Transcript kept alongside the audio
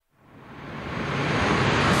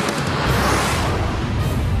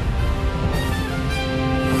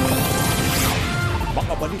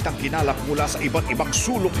ginalak mula sa iba't ibang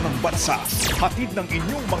sulok ng bansa. Hatid ng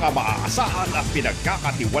inyong mga maaasahan at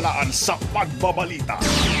pinagkakatiwalaan sa pagbabalita.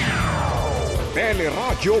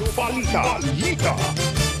 Radyo Balita.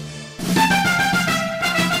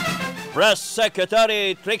 Press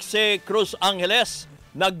Secretary Trixie Cruz Angeles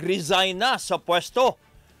nag-resign na sa pwesto.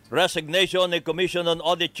 Resignation ni Commission on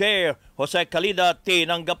Audit Chair Jose Calida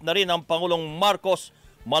tinanggap na rin ng Pangulong Marcos.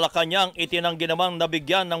 Malacanang itinanggi namang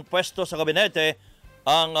nabigyan ng pwesto sa gabinete.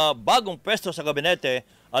 Ang bagong pwesto sa gabinete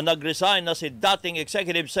ang nag-resign na si dating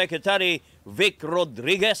Executive Secretary Vic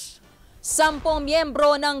Rodriguez. 10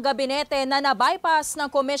 miyembro ng gabinete na na-bypass ng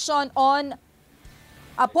Commission on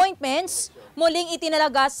Appointments muling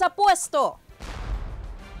itinalaga sa pwesto.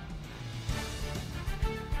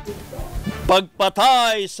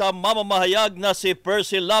 Pagpatay sa mamamahayag na si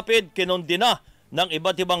Percy Lapid, kinundina ng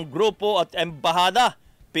iba't ibang grupo at embahada.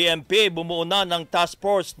 PNP bumuo na ng task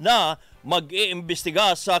force na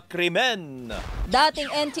mag-iimbestiga sa krimen. Dating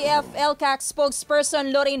NTF-ELCAC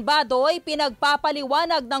spokesperson Lorraine Badoy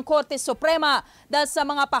pinagpapaliwanag ng Korte Suprema dahil sa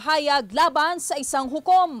mga pahayag laban sa isang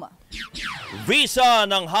hukom. Visa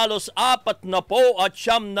ng halos 49,000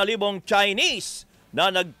 Chinese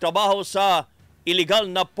na nagtrabaho sa illegal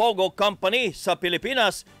na Pogo Company sa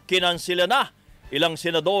Pilipinas, kinansila na. Ilang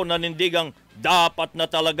senador nanindigang dapat na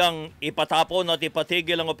talagang ipatapon at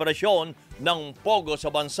ipatigil ang operasyon ng Pogo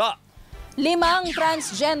sa bansa. 5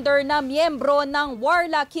 transgender na miyembro ng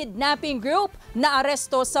Warla Kidnapping Group na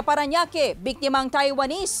aresto sa Parañaque, biktimang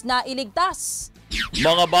Taiwanese na iligtas.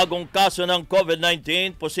 Mga bagong kaso ng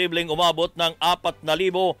COVID-19 posibleng umabot ng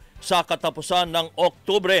 4,000 sa katapusan ng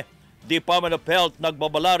Oktubre. Department of Health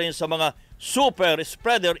nagbabala rin sa mga super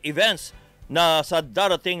spreader events na sa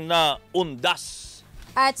darating na undas.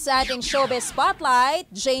 At sa ating showbiz spotlight,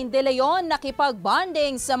 Jane De Leon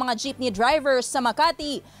nakipag-bonding sa mga jeepney drivers sa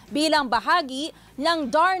Makati bilang bahagi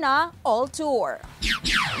ng Darna All Tour.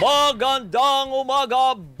 Magandang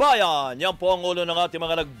umaga, bayan! Yan po ang ulo ng ating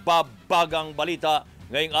mga nagbabagang balita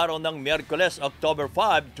ngayong araw ng Miyerkules, October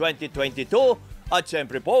 5, 2022. At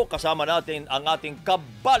siyempre po, kasama natin ang ating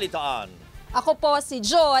kabalitaan. Ako po si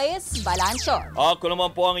Joyce Balancho. Ako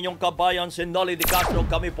naman po ang inyong kabayan, si Nolly Di Castro.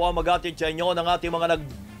 Kami po ang mag-atid sa inyo ng ating mga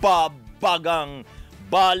nagbabagang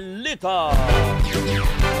balita.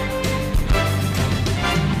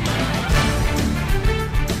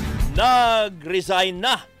 Nag-resign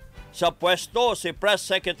na sa pwesto si Press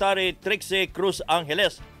Secretary Trixie Cruz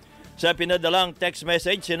Angeles. Sa pinadalang text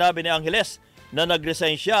message, sinabi ni Angeles na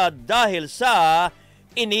nag-resign siya dahil sa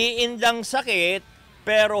iniindang sakit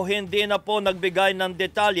pero hindi na po nagbigay ng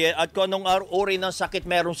detalye at kung anong uri ng sakit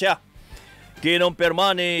meron siya.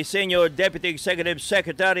 Kinumpirma ni Senior Deputy Executive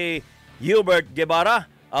Secretary Hubert Guevara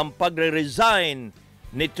ang pagre-resign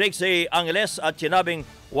ni Trixie Angeles at sinabing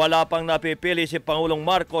wala pang napipili si Pangulong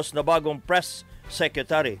Marcos na bagong press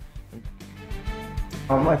secretary.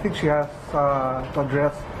 I think she has to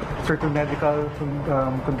address certain medical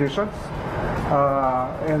conditions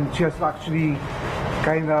and she has actually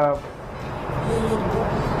kind of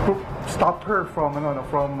stopped her from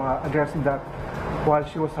addressing that while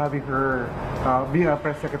she was having her being a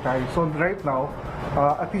press secretary. So right now,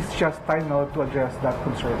 at least she has time now to address that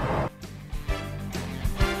concern.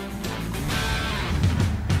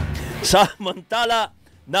 Samantala,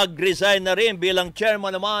 nag-resign na rin bilang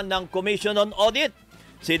chairman naman ng Commission on Audit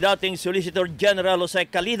si dating Solicitor General Jose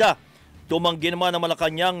Calida. Tumanggi naman ng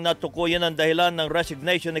Malacanang na tukuyin ang dahilan ng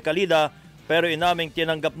resignation ni Calida pero inaming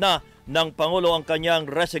tinanggap na ng Pangulo ang kanyang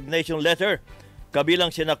resignation letter. Kabilang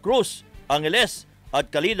sina Cruz, Angeles at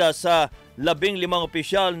Calida sa 15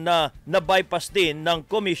 opisyal na na-bypass din ng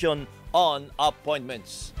Commission on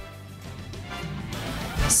Appointments.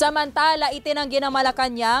 Samantala, itinanggi ng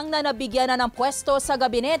Malacanang na nabigyan na ng pwesto sa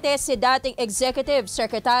gabinete si dating Executive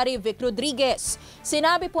Secretary Vic Rodriguez.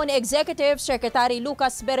 Sinabi po ni Executive Secretary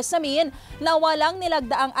Lucas Bersamin na walang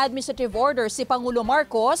nilagdaang administrative order si Pangulo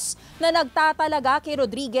Marcos na nagtatalaga kay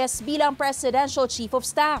Rodriguez bilang Presidential Chief of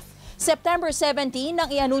Staff. September 17 nang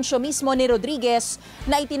ianunsyo mismo ni Rodriguez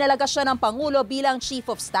na itinalaga siya ng Pangulo bilang Chief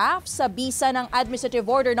of Staff sa bisa ng Administrative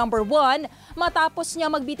Order No. 1 matapos niya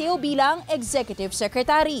magbitiw bilang Executive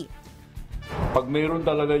Secretary. Pag mayroon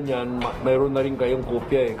talaga niyan, mayroon na rin kayong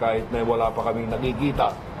kopya kahit na wala pa kaming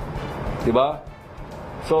nakikita. Diba?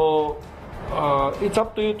 So, it's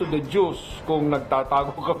up to you to deduce kung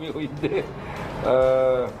nagtatago kami o hindi.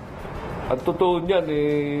 At totoo niyan,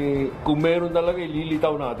 kung meron talaga,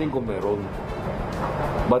 ililitaw natin kung meron.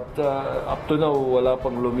 But up to now, wala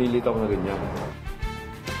pang lumilitaw na ganyan.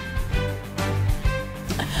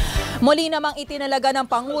 Muli namang itinalaga ng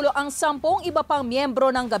Pangulo ang 10 iba pang miyembro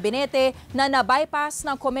ng gabinete na na-bypass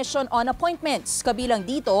ng Commission on Appointments. Kabilang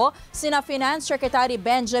dito, sina Finance Secretary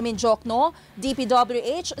Benjamin Jokno,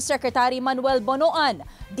 DPWH Secretary Manuel Bonoan,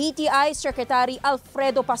 DTI Secretary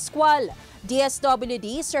Alfredo Pascual,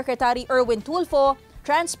 DSWD Secretary Erwin Tulfo,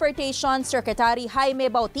 Transportation Secretary Jaime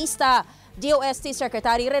Bautista, DOST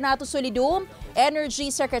Secretary Renato Solidum, Energy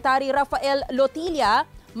Secretary Rafael Lotilla,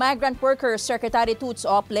 Migrant Workers Secretary Toots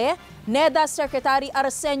Ople, NEDA Secretary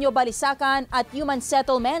Arsenio Balisacan at Human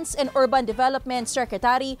Settlements and Urban Development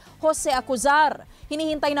Secretary Jose Acuzar.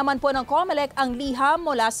 Hinihintay naman po ng COMELEC ang liham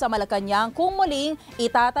mula sa Malacanang kung muling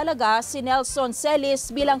itatalaga si Nelson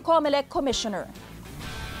Celis bilang COMELEC Commissioner.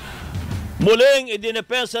 Muling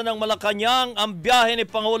idinepensa ng Malacanang ang biyahe ni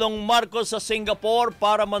Pangulong Marcos sa Singapore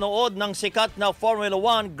para manood ng sikat na Formula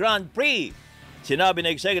 1 Grand Prix. Sinabi ni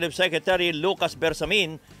Executive Secretary Lucas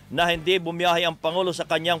Bersamin na hindi bumiyahe ang Pangulo sa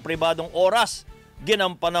kanyang pribadong oras.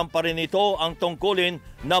 Ginampanan pa rin ito ang tungkulin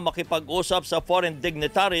na makipag-usap sa foreign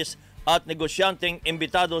dignitaries at negosyanteng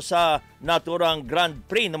imbitado sa naturang Grand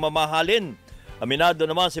Prix na mamahalin. Aminado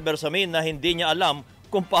naman si Bersamin na hindi niya alam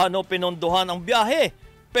kung paano pinondohan ang biyahe.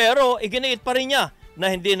 Pero iginiit pa rin niya na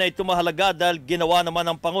hindi na ito mahalaga dahil ginawa naman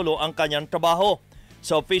ng Pangulo ang kanyang trabaho.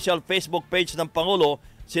 Sa official Facebook page ng Pangulo,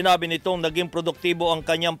 sinabi nitong naging produktibo ang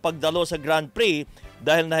kanyang pagdalo sa Grand Prix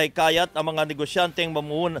dahil nahikayat ang mga negosyanteng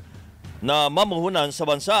mamumuhunan sa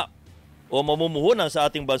bansa o mamumuhunan sa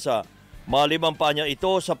ating bansa. Maliban pa niya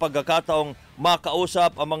ito sa pagkakataong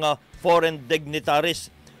makausap ang mga foreign dignitaries.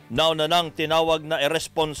 Nauna nang tinawag na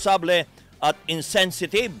irresponsable at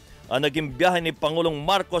insensitive ang naging biyahe ni Pangulong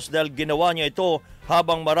Marcos dahil ginawa niya ito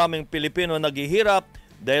habang maraming Pilipino naghihirap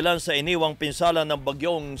dahilan sa iniwang pinsala ng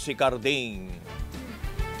bagyong si Carding.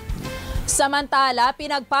 Samantala,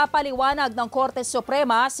 pinagpapaliwanag ng Korte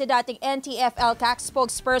Suprema si dating NTF-ELCAC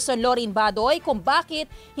spokesperson Lorin Badoy kung bakit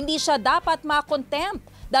hindi siya dapat ma-contempt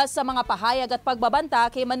dahil sa mga pahayag at pagbabanta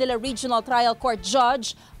kay Manila Regional Trial Court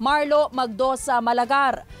Judge Marlo Magdosa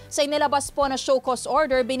Malagar. Sa inilabas po na show cause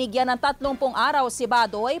order, binigyan ng 30 araw si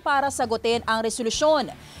Badoy para sagutin ang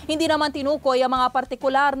resolusyon. Hindi naman tinukoy ang mga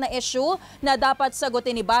partikular na issue na dapat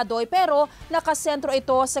sagutin ni Badoy pero nakasentro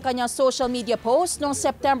ito sa kanyang social media post noong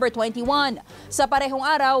September 21. Sa parehong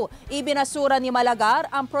araw, ibinasura ni Malagar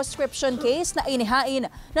ang proscription case na inihain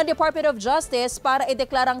ng Department of Justice para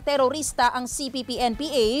ideklarang terorista ang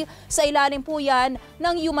CPP-NPA sa ilalim po yan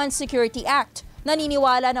ng Human Security Act.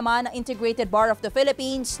 Naniniwala naman ang Integrated Bar of the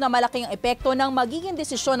Philippines na malaking epekto ng magiging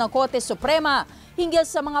desisyon ng Korte Suprema hinggil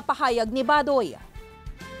sa mga pahayag ni Badoy.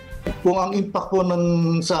 Kung ang impact po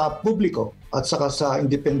sa publiko at saka sa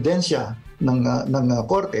independensya ng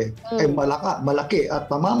korte ay malaki at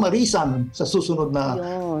pamamarisan sa susunod na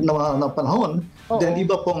panahon, then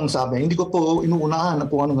iba pong sabi. Hindi ko po inuunahan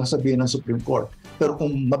kung ano nga sabihin ng Supreme Court. Pero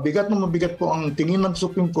kung mabigat po ang tingin ng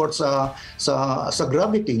Supreme Court sa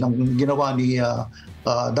gravity ng ginawa ni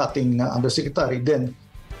dating Undersecretary, then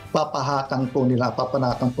papanatan po nila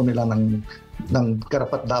ng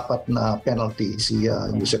karapat-dapat na penalty si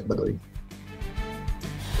Yusek Badoy.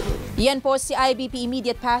 Yan po si IBP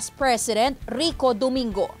Immediate Past President Rico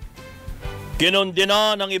Domingo.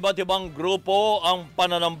 Kinundina ng iba't ibang grupo ang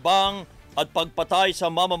pananambang at pagpatay sa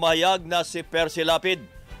mamamahayag na si Percy Lapid.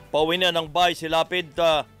 Pauwi na ng bahay si Lapid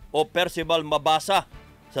o Percival Mabasa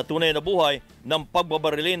sa tunay na buhay ng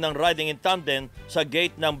pagbabarilin ng riding in tandem sa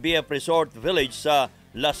gate ng BF Resort Village sa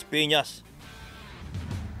Las Piñas.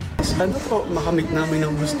 Sana po makamit namin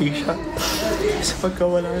ang hustisya sa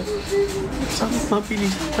pagkawala, sa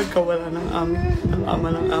mapilis pagkawala ng ama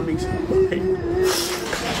ng aming bahay.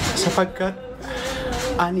 Sapagkat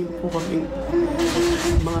anim po kaming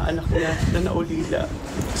mga anak niya na naulila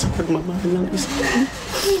sa pagmamahal ng isa.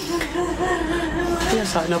 Kaya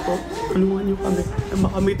sana po, tulungan niyo kami na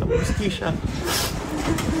makamit ang hustisya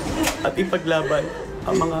at ipaglaban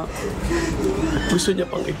ang mga gusto niya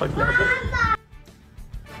pang ipaglaban.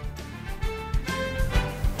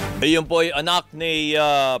 Iyon po ay anak ni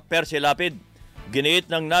Percy Lapid.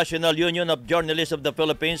 Giniit ng National Union of Journalists of the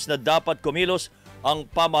Philippines na dapat kumilos ang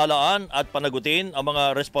pamahalaan at panagutin ang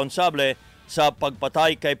mga responsable sa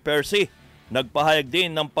pagpatay kay Percy. Nagpahayag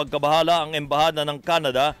din ng pagkabahala ang Embahada ng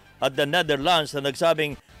Canada at the Netherlands na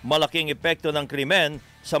nagsabing malaking epekto ng krimen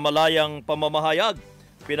sa malayang pamamahayag.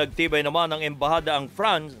 Pinagtibay naman ng Embahada ng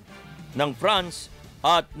France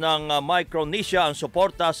at ng Micronesia ang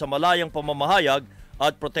suporta sa malayang pamamahayag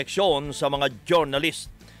at proteksyon sa mga journalist.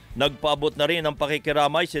 Nagpaabot na rin ang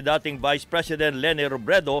pakikiramay si dating Vice President Leni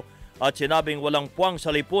Robredo at sinabing walang puwang sa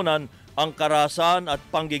lipunan ang karahasan at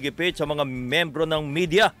panggigipit sa mga membro ng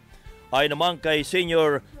media. Ayon naman kay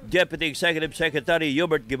Senior Deputy Executive Secretary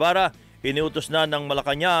Hubert Guevara, iniutos na ng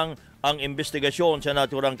Malacanang ang investigasyon sa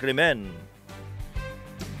naturang krimen.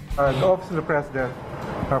 The Office of the President,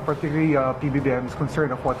 particularly PBBM, is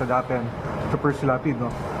concerned of what had happened to Percy Lapid.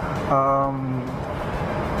 No?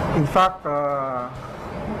 In fact,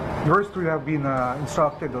 yours will have been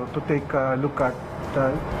instructed to take a look at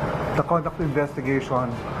the conduct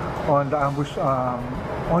investigation on the ambush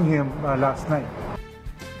on him last night.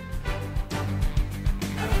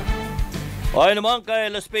 Ayon naman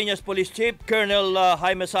kay Las Piñas Police Chief Colonel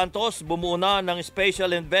Jaime Santos, bumuo na ng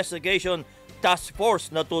Special Investigation Task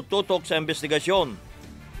Force na tututok sa investigasyon.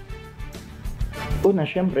 Una,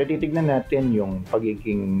 siyempre, titignan natin yung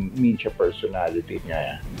pagiging media personality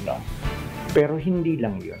niya. No? Pero hindi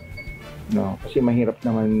lang yun. No? Kasi mahirap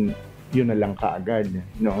naman yun na lang kaagad.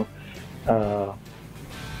 No?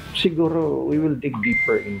 Siguro, we will dig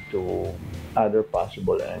deeper into other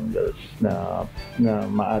possible angles na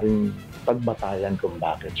maaring pagbatayan kung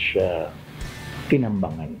bakit siya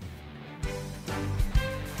tinambangan.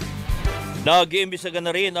 Nag-iimbestiga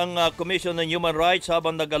na rin ang Commission on Human Rights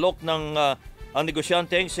habang nag-alok ng ang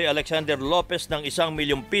negosyanteng si Alexander Lopez ng 1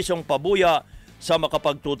 milyong pisong pabuya sa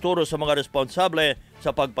makapagtuturo sa mga responsable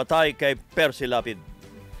sa pagpatay kay Percy Lapid.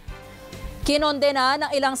 Kinondena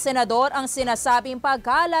ng ilang senador ang sinasabing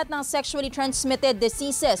pagkalat ng sexually transmitted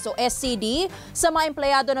diseases o STD sa mga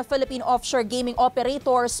empleyado ng Philippine Offshore Gaming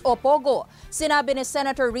Operators o POGO. Sinabi ni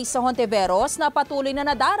Senator Risa Hontiveros na patuloy na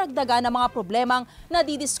nadaragdagan ng mga problemang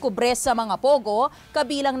nadidiskubre sa mga POGO,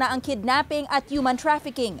 kabilang na ang kidnapping at human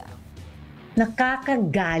trafficking.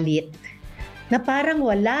 Nakakagalit na parang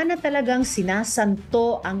wala na talagang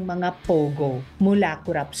sinasanto ang mga POGO mula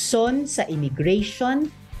korupsyon sa immigration,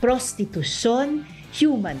 prostitusyon,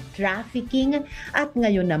 human trafficking at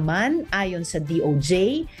ngayon naman ayon sa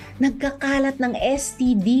DOJ, nagkakalat ng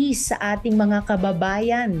STD sa ating mga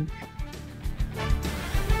kababayan.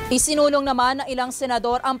 Isinulong naman ng ilang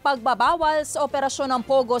senador ang pagbabawal sa operasyon ng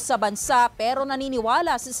POGO sa bansa pero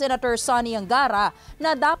naniniwala si Senator Sonny Angara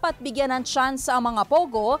na dapat bigyan ng tsansa ang mga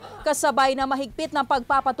POGO kasabay na mahigpit ng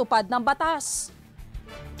pagpapatupad ng batas.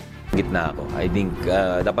 Gitna ako. I think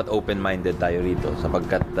dapat open-minded tayo rito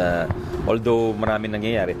sapagkat although maraming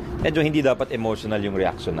nangyayari, medyo hindi dapat emotional yung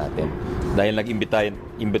reaction natin. Dahil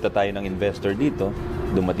nag-imbita tayo ng investor dito,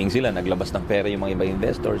 dumating sila, naglabas ng pera yung mga ibang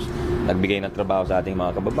investors, nagbigay ng trabaho sa ating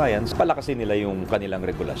mga kababayan, palakasin nila yung kanilang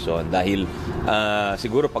regulasyon. Dahil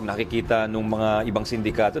siguro pag nakikita ng mga ibang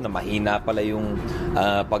sindikato na mahina pala yung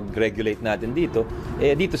pag-regulate natin dito,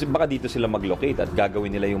 baka dito sila mag-locate at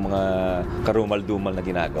gagawin nila yung mga karumal-dumal na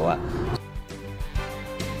ginagawa.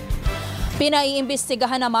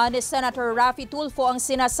 Pinaiimbestigahan naman ni Senator Raffy Tulfo ang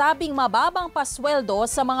sinasabing mababang pasweldo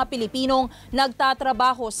sa mga Pilipinong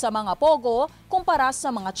nagtatrabaho sa mga POGO kumpara sa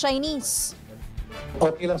mga Chinese.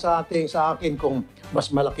 Okay lang sa akin kung mas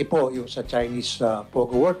malaki po yung sa Chinese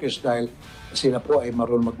POGO workers dahil sila po ay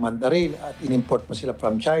marunong mag-Mandarin at in-import pa sila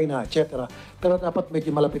from China, etc. Pero dapat medyo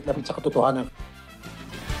malapit-lapit sa katotohanan.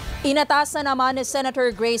 Inatasan naman ni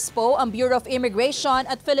Senator Grace Poe ang Bureau of Immigration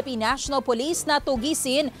at Philippine National Police na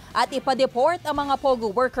tugisin at ipa-deport ang mga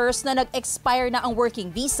POGO workers na nag-expire na ang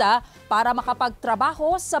working visa para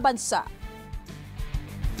makapagtrabaho sa bansa.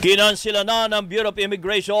 Kinansila na ng Bureau of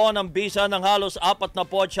Immigration ang visa ng halos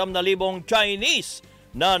 49,000 Chinese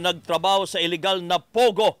na nagtrabaho sa illegal na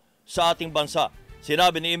POGO sa ating bansa.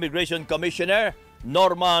 Sinabi ni Immigration Commissioner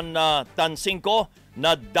Norman Tansinko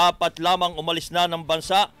na dapat lamang umalis na ng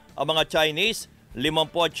bansa ang mga Chinese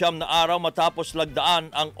 59 na araw matapos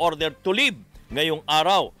lagdaan ang order to leave ngayong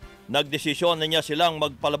araw. Nagdesisyon na niya silang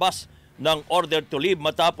magpalabas ng order to leave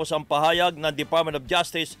matapos ang pahayag ng Department of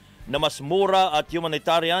Justice na mas mura at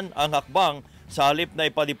humanitarian ang hakbang sa halip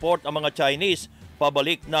na ipa-deport ang mga Chinese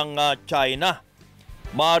pabalik ng China.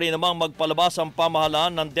 Maaari namang magpalabas ang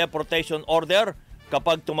pamahalaan ng deportation order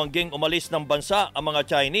kapag tumangging umalis ng bansa ang mga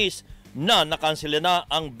Chinese na nakansela na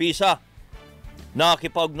ang visa.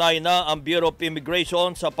 Nakipag-ugnay na ang Bureau of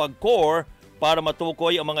Immigration sa PAGCOR para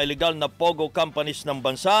matukoy ang mga illegal na POGO companies ng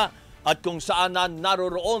bansa at kung saan na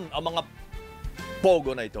naroroon ang mga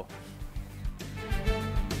POGO na ito.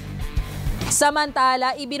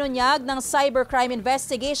 Samantala, ibinunyag ng Cybercrime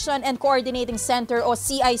Investigation and Coordinating Center o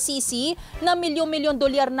CICC na milyon-milyon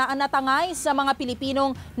dolyar na ang natangay sa mga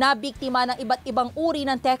Pilipinong na biktima ng iba't ibang uri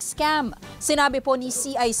ng tech scam. Sinabi po ni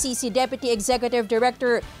CICC Deputy Executive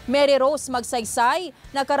Director Mary Rose Magsaysay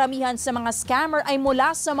na karamihan sa mga scammer ay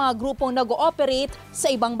mula sa mga grupong nag-ooperate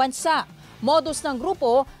sa ibang bansa. Modus ng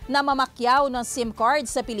grupo na mamakyaw ng SIM card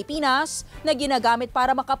sa Pilipinas na ginagamit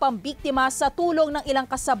para makapambiktima sa tulong ng ilang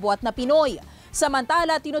kasabwat na Pinoy.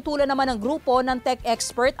 Samantala, tinutulan naman ng grupo ng tech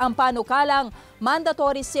expert ang panukalang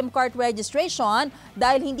mandatory SIM card registration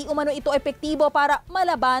dahil hindi umano ito epektibo para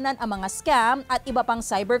malabanan ang mga scam at iba pang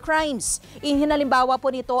cybercrimes. Ihinhalimbawa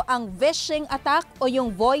po nito ang phishing attack o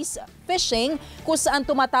yung voice phishing kung saan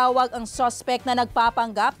tumatawag ang suspect na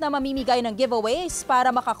nagpapanggap na mamimigay ng giveaways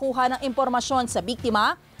para makakuha ng impormasyon sa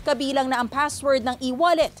biktima, kabilang na ang password ng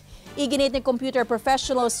e-wallet. Iginit ni Computer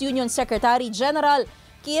Professionals Union Secretary General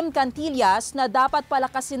Kim Cantillas na dapat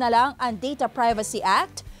palakasin na lang ang Data Privacy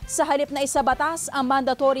Act sa halip na isabatas ang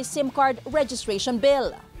mandatory SIM card registration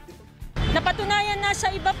bill. Napatunayan na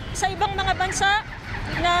sa ibang mga bansa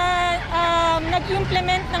na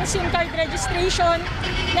nag-implement ng SIM card registration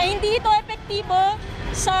na hindi ito epektibo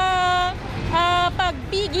sa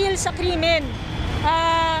pagpigil sa krimen.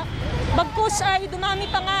 Bagkus ay dumami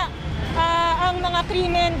pa nga ang mga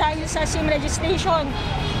krimen dahil sa SIM registration.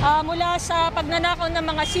 Mula sa pagnanakaw ng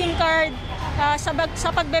mga SIM card, sa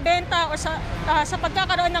pagbebenta o sa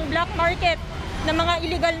pagkakaroon ng black market ng mga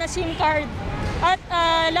illegal na SIM card at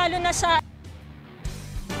lalo na sa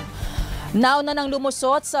Nauna nang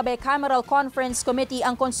lumusot sa Bicameral Conference Committee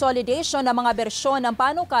ang consolidation ng mga bersyon ng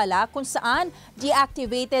panukala kung saan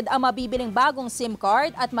deactivated ang mabibiling bagong SIM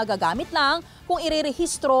card at magagamit lang kung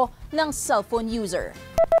irerehistro ng cellphone user.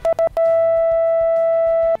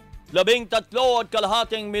 13.5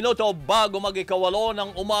 minuto bago mag-ikawalo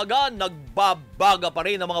ng umaga, nagbabaga pa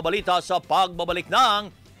rin ang mga balita sa pagbabalik ng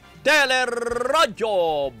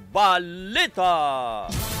Radyo Balita.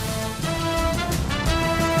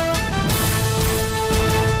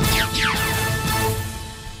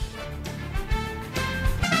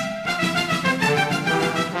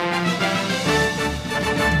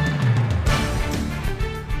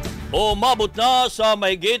 Umabot na sa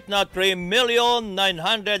mahigit na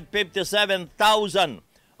 3,957,000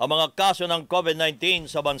 ang mga kaso ng COVID-19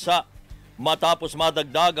 sa bansa matapos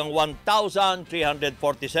madagdag ang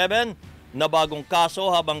 1,347 na bagong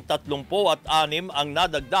kaso habang 36 ang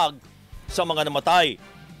nadagdag sa mga namatay.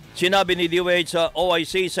 Sinabi ni DOH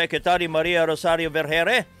OIC Secretary Maria Rosario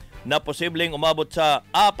Vergere na posibleng umabot sa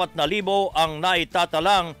 4,000 ang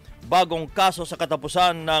naitatalang bagong kaso sa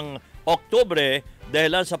katapusan ng Oktubre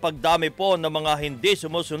dahil sa pagdami po ng mga hindi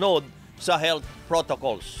sumusunod sa health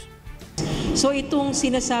protocols. So itong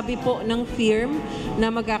sinasabi po ng firm na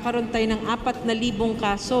magkakaroon tayo ng 4,000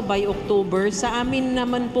 kaso by October, sa amin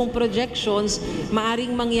naman pong projections,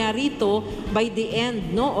 maaring mangyari ito by the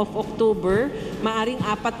end of October, maaring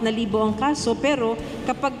 4,000 ang kaso, pero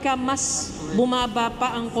kapag mas bumaba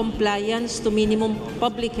pa ang compliance to minimum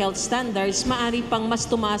public health standards, maaari pang mas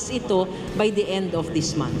tumaas ito by the end of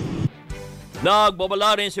this month.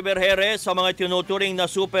 Nagbabala rin si Vergere sa mga tinuturing na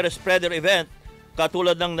super spreader event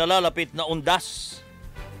katulad ng nalalapit na undas.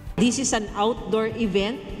 This is an outdoor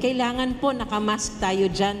event. Kailangan po nakamask tayo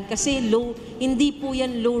dyan kasi hindi po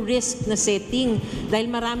yan low risk na setting.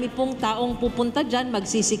 Dahil marami pong taong pupunta dyan,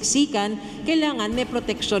 magsisiksikan, kailangan may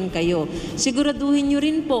protection kayo. Siguraduhin nyo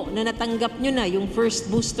rin po na natanggap nyo na yung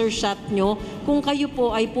first booster shot nyo kung kayo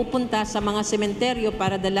po ay pupunta sa mga sementeryo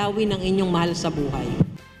para dalawin ang inyong mahal sa buhay.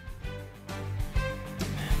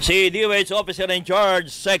 Si DOH Officer in Charge,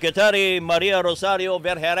 Secretary Maria Rosario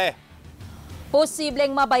Vergere.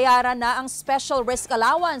 Posibleng mabayaran na ang Special Risk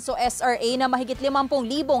Allowance o SRA na mahigit 50,000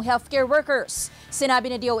 healthcare workers. Sinabi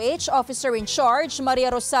ni DOH Officer in Charge Maria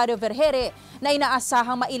Rosario Vergere na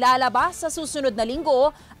inaasahang mailalabas sa susunod na linggo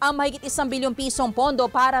ang mahigit 1 bilyong pisong pondo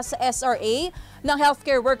para sa SRA ng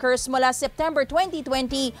healthcare workers mula September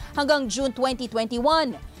 2020 hanggang June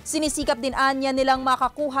 2021. Sinisikap din anya nilang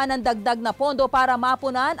makakuha ng dagdag na pondo para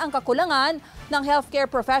mapunan ang kakulangan ng healthcare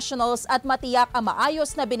professionals at matiyak ang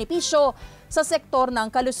maayos na benepisyo sa sektor ng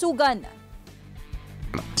kalusugan.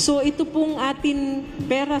 So ito pong atin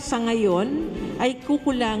pera sa ngayon ay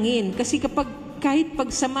kukulangin kasi kahit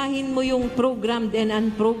pagsamahin mo yung programmed and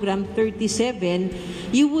unprogrammed 37,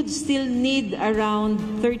 you would still need around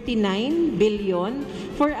 39 billion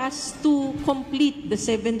for us to complete the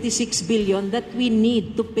 76 billion that we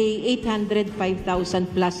need to pay 805,000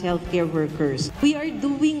 plus healthcare workers. We are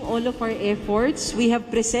doing all of our efforts. We have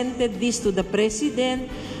presented this to the President,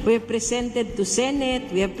 we have presented to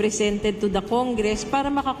Senate, we have presented to the Congress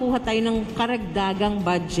para makakuha tayo ng karagdagang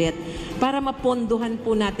budget para mapondohan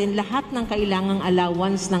po natin lahat ng kailangang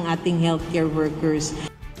allowance ng ating healthcare workers.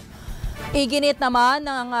 Iginit naman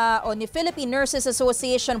ni Philippine Nurses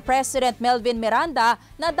Association President Melvin Miranda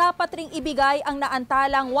na dapat ring ibigay ang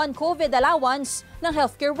naantalang one COVID allowance ng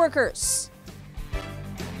healthcare workers.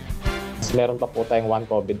 Meron pa po tayong one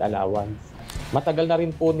COVID allowance. Matagal na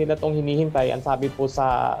rin po nila itong hinihintay. Ang sabi po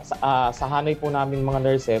sa hanay po namin mga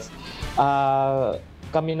nurses,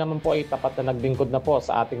 kami naman po ay tapat na naglingkod na po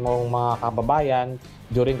sa ating mga kababayan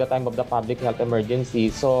during the time of the public health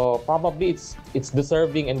emergency. So probably it's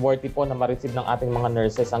deserving and worthy po na ma-receive ng ating mga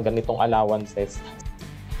nurses ang ganitong allowances.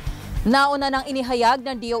 Nauna nang inihayag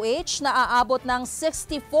ng DOH na aabot ng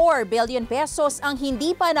 64 billion pesos ang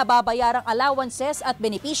hindi pa nababayarang allowances at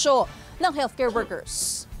benepisyo ng healthcare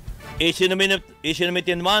workers. Isinumit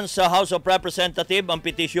naman sa House of Representatives ang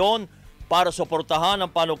petisyon para suportahan ang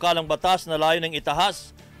panukalang batas na layuning itahas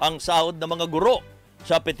ang sahod ng mga guro.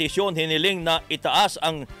 Sa petisyon, hiniling na itaas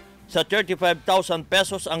sa 35,000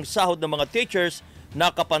 pesos ang sahod ng mga teachers na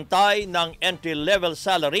kapantay ng entry-level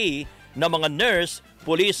salary ng mga nurse,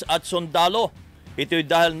 pulis at sundalo. Ito'y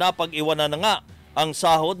dahil napag-iwanan na nga ang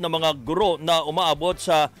sahod ng mga guro na umaabot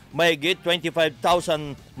sa mahigit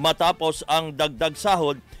 25,000 matapos ang dagdag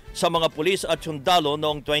sahod sa mga pulis at sundalo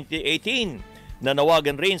noong 2018.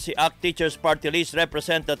 Nanawagan rin si ACT Teachers Party List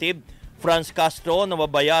Representative Franz Castro na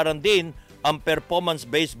mabayaran din ang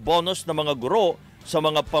performance-based bonus ng mga guro sa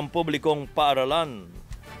mga pampublikong paaralan.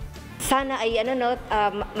 Sana ay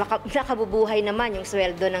nakabubuhay naman yung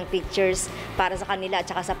sweldo ng teachers para sa kanila at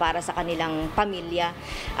saka para sa kanilang pamilya.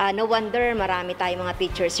 No wonder marami tayong mga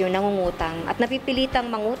teachers yung nangungutang at napipilitang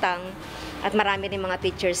mangutang at marami rin mga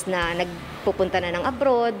teachers na nagpupunta na ng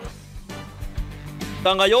abroad.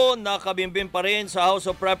 Ngayon, nakabimbing pa rin sa House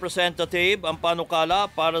of Representatives ang panukala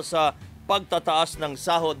para sa pagtataas ng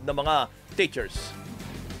sahod ng mga teachers.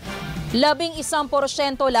 11%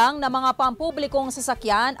 lang ng mga pampublikong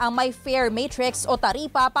sasakyan ang may fare matrix o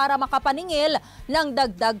taripa para makapaningil ng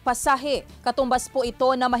dagdag pasahe. Katumbas po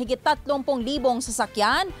ito na mahigit 30,000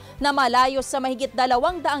 sasakyan na malayo sa mahigit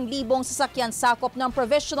 200,000 sasakyan sakop ng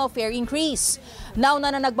provisional fare increase.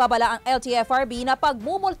 Nauna na nagbabala ang LTFRB na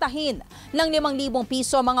pagmumultahin ng 5,000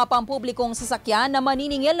 piso mga pampublikong sasakyan na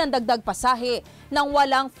maniningil ng dagdag pasahe ng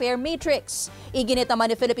walang fare matrix. Iginit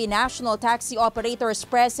naman ni Philippine National Taxi Operators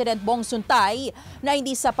President Bong Suntay na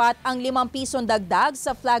hindi sapat ang 5 pisong dagdag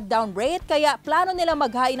sa flag down rate kaya plano nila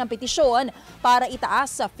maghain ng petisyon para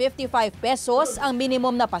itaas sa 55 pesos ang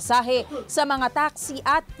minimum na pasahe sa mga taxi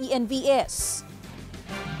at ENVS.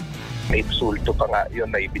 May insulto pa nga yun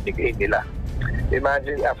na ibinigay nila.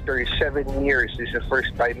 Imagine after 7 years, this is the first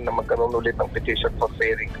time na magkaroon ulit ng petition for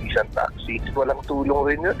fare increase and taxi. Walang tulong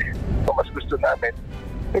rin yun. So, mas gusto namin,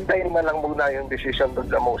 hintayin na lang muna yung decision of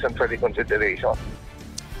the motion for reconsideration.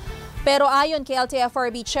 Pero ayon kay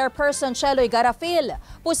LTFRB Chairperson Cheloy Garafil,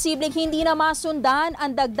 posibleng hindi na masundan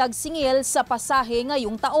ang dagdag singil sa pasahe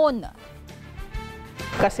ngayong taon.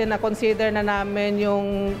 Kasi na-consider na namin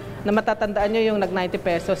yung, na matatandaan nyo yung nag-90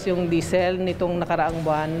 pesos yung diesel nitong nakaraang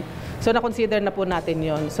buwan. So na-consider na po natin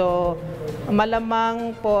yon. So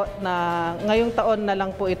malamang po na ngayong taon na lang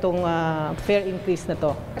po itong fare increase na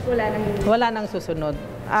to. At wala nang susunod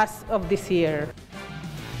as of this year.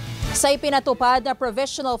 Sa ipinatupad na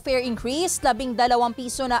provisional fare increase, 12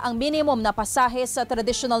 piso na ang minimum na pasahe sa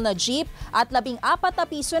traditional na jeep at 14 na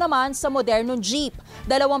piso naman sa modernong jeep.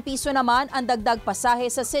 2 piso naman ang dagdag pasahe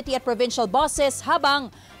sa city at provincial buses habang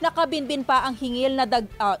nakabinbin pa ang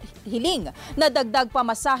hiling na dagdag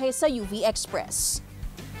pamasahe sa UV Express.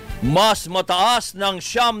 Mas mataas ng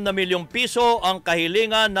 9 na milyong piso ang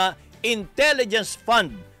kahilingan na Intelligence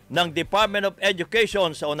Fund ng Department of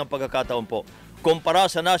Education sa unang pagkakataon po, kumpara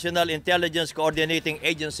sa National Intelligence Coordinating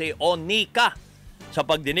Agency o NICA. Sa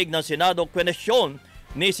pagdinig ng Senado, kwenesyon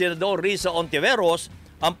ni Senador Risa Ontiveros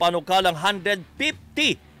ang panukalang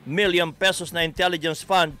 150 million pesos na intelligence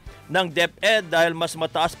fund ng DepEd dahil mas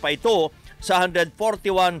mataas pa ito sa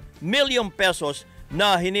 141 million pesos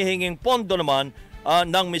na hinihinging pondo naman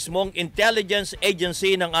ng mismong intelligence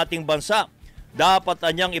agency ng ating bansa. Dapat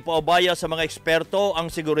anyang ipaubaya sa mga eksperto ang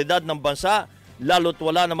seguridad ng bansa lalo't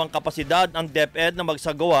wala namang kapasidad ang DepEd na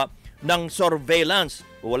magsagawa ng surveillance.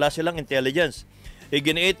 Wala silang intelligence.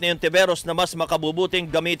 Iginiit ni Ontiveros na mas makabubuting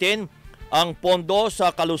gamitin ang pondo sa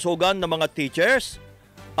kalusugan ng mga teachers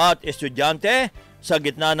at estudyante sa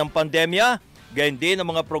gitna ng pandemya, gayon din ang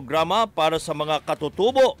mga programa para sa mga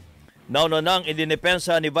katutubo. Nauna nang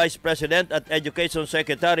idinipensa ni Vice President at Education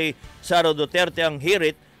Secretary Sara Duterte ang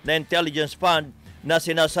hirit na Intelligence Fund na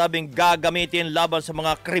sinasabing gagamitin laban sa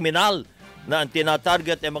mga kriminal na ang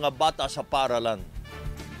tinatarget ay mga bata sa paaralan.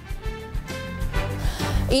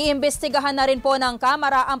 Iimbestigahan na rin po ng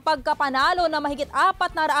Kamara ang pagkapanalo na mahigit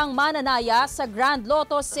 400 mananaya sa Grand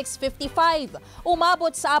Lotto 655.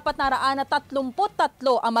 Umabot sa 433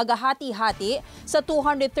 ang maghahati-hati sa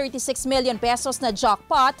 236 million pesos na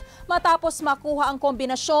jackpot matapos makuha ang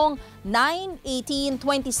kombinasyong 9, 18,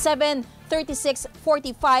 27, 36,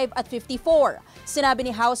 45 at 54. Sinabi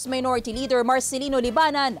ni House Minority Leader Marcelino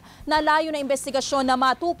Libanan na layo na investigasyon na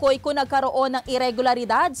matukoy kung nagkaroon ng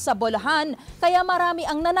irregularidad sa bolahan kaya marami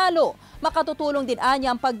ang nanalo. Makatutulong din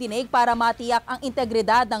anya ang pagdinig para matiyak ang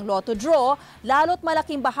integridad ng Lotto Draw, lalo't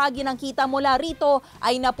malaking bahagi ng kita mula rito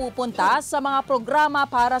ay napupunta sa mga programa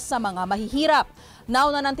para sa mga mahihirap.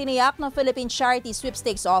 Nauna nang tiniyak ng Philippine Charity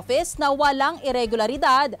Sweepstakes Office na walang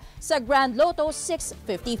irregularidad sa Grand Lotto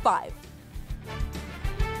 655.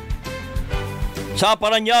 Sa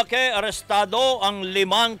Paranaque, arestado ang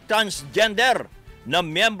 5 transgender na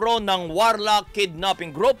miyembro ng Warla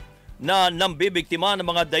Kidnapping Group na nambibiktima ng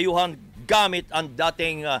mga dayuhan gamit ang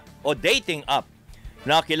dating app.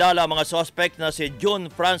 Nakilala ang mga suspect na si June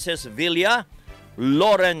Frances Villa,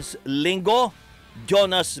 Lawrence Lingo,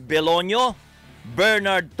 Jonas Belonio,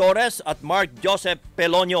 Bernard Torres at Mark Joseph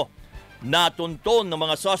Pelonio. Natunton ng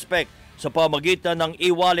mga suspect sa pamagitan ng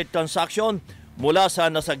e-wallet transaction mula sa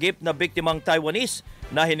nasagip na biktimang Taiwanese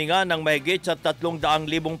na hininga ng mahigit sa 300,000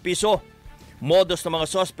 piso. Modus ng mga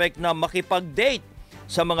suspect na makipag-date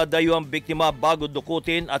sa mga dayuhang biktima bago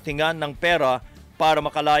dukutin at hingan ng pera para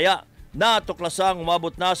makalaya. Natuklasang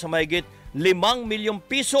umabot na sa mahigit 5 milyong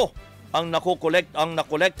piso ang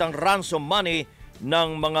nakolektang ransom money ng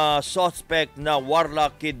mga suspect na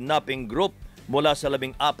Warla Kidnapping Group mula sa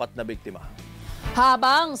 14 na biktima.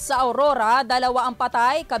 Habang sa Aurora, 2 ang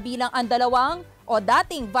patay kabilang ang 2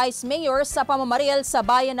 dating Vice Mayor sa pamamaril sa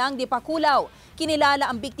bayan ng Dipakulaw. Kinilala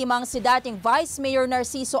ang biktimang si dating Vice Mayor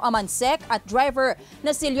Narciso Amansec at driver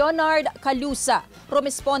na si Leonard Calusa.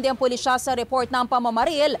 Rumisponde ang pulisya sa report ng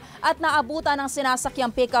pamamaril at naabutan ng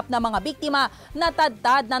sinasakyang pickup ng mga biktima na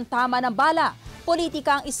tadtad ng tama ng bala.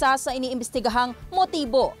 Politika ang isa sa iniimbestigahang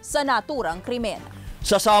motibo sa naturang krimen.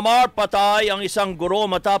 Sa Samar, patay ang isang guro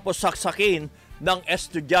matapos saksakin ng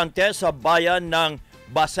estudyante sa bayan ng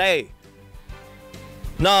Basay.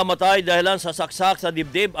 Namatay dahilan sa saksak sa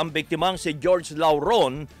dibdib ang biktimang si George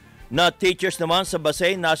Lauron na teachers naman sa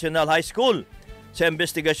Basay National High School. Sa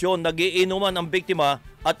investigasyon, nagiinuman ang biktima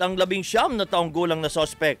at ang 19 na taong gulang na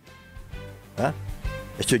suspect.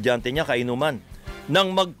 Estudyante niya kainuman.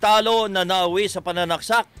 Nang magtalo na nauwi sa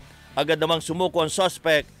pananaksak, agad namang sumuko ang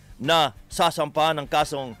suspect na sasampahan ng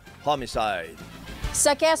kasong homicide.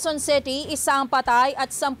 Sa Quezon City, 1 patay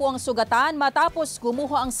at 10 ang sugatan matapos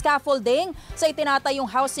gumuho ang scaffolding sa itinatayong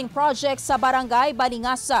housing project sa Barangay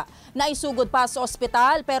Balingasa. Naisugod pa sa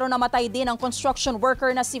ospital pero namatay din ang construction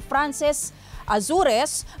worker na si Francis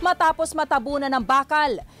Azures matapos matabunan ng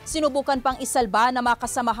bakal. Sinubukan pang isalba na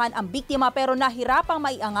makasamahan ang biktima pero nahirapang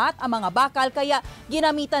maiangat ang mga bakal kaya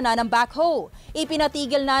ginamitan na ng backhoe.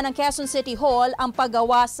 Ipinatigil na ng Quezon City Hall ang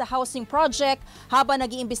paggawa sa housing project habang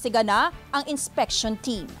nag-iimbestiga na ang inspection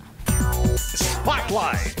team.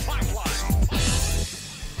 Spotlight!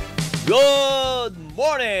 Good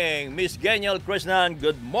morning, Miss Geniel Krishnan.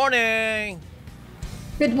 Good morning!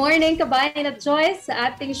 Good morning, kabayan at Joyce. Sa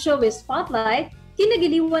ating showbiz Spotlight,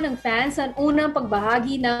 kinagiliwan ng fans ang unang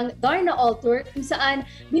pagbahagi ng Darna All Tour kung saan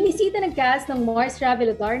binisita ng cast ng Mars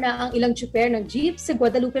Travel Darna ang ilang tsuper ng jeep sa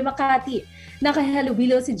Guadalupe, Makati.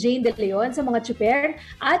 Nakahalubilo si Jane De Leon sa mga tsuper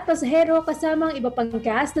at pasahero kasama ang iba pang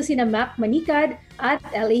cast na sina Mac Manicad at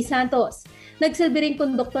L.A. Santos. Nagsilbi ring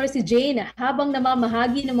konduktor si Jane habang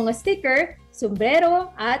namamahagi ng mga sticker,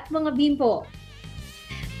 sombrero at mga bimpo.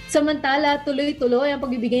 Samantala, tuloy-tuloy ang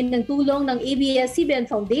pagbibigay ng tulong ng ABS-CBN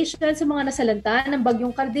Foundation sa mga nasalanta ng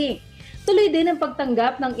Bagyong Karding. Tuloy din ang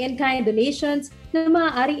pagtanggap ng in-kind donations na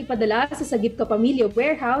maaaring ipadala sa Sagip Kapamilya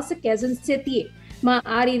Warehouse sa Quezon City.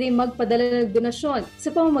 Maaari rin magpadala ng donasyon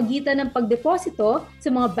sa pamamagitan ng pagdeposito sa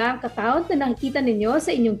mga bank account na nakikita ninyo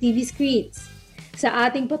sa inyong TV screens. Sa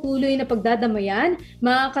ating patuloy na pagdadamayan,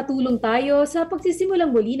 makakatulong tayo sa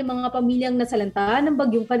pagsisimulang muli ng mga pamilyang nasalanta ng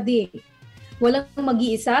Bagyong Karding. Walang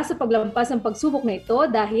mag-iisa sa paglampas ng pagsubok na ito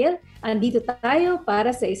dahil andito tayo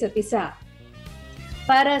para sa isa't isa.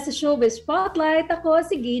 Para sa Showbiz Spotlight, ako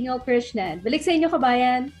si Geniel Krishnan. Balik sa inyo,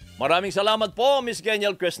 kabayan! Maraming salamat po, Miss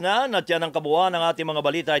Geniel Krishnan. At yan ang kabuuan ng ating mga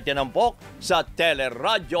balita at tinampok sa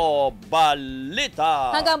Teleradyo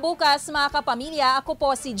Balita. Hanggang bukas, mga kapamilya, ako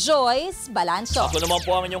po si Joyce Balancho. Ako naman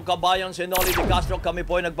po ang inyong kabayan, si Noli De Castro. Kami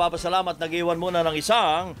po ay nagpapasalamat. Nag-iwan muna ng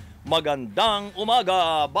isang magandang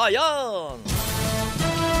umaga, bayan!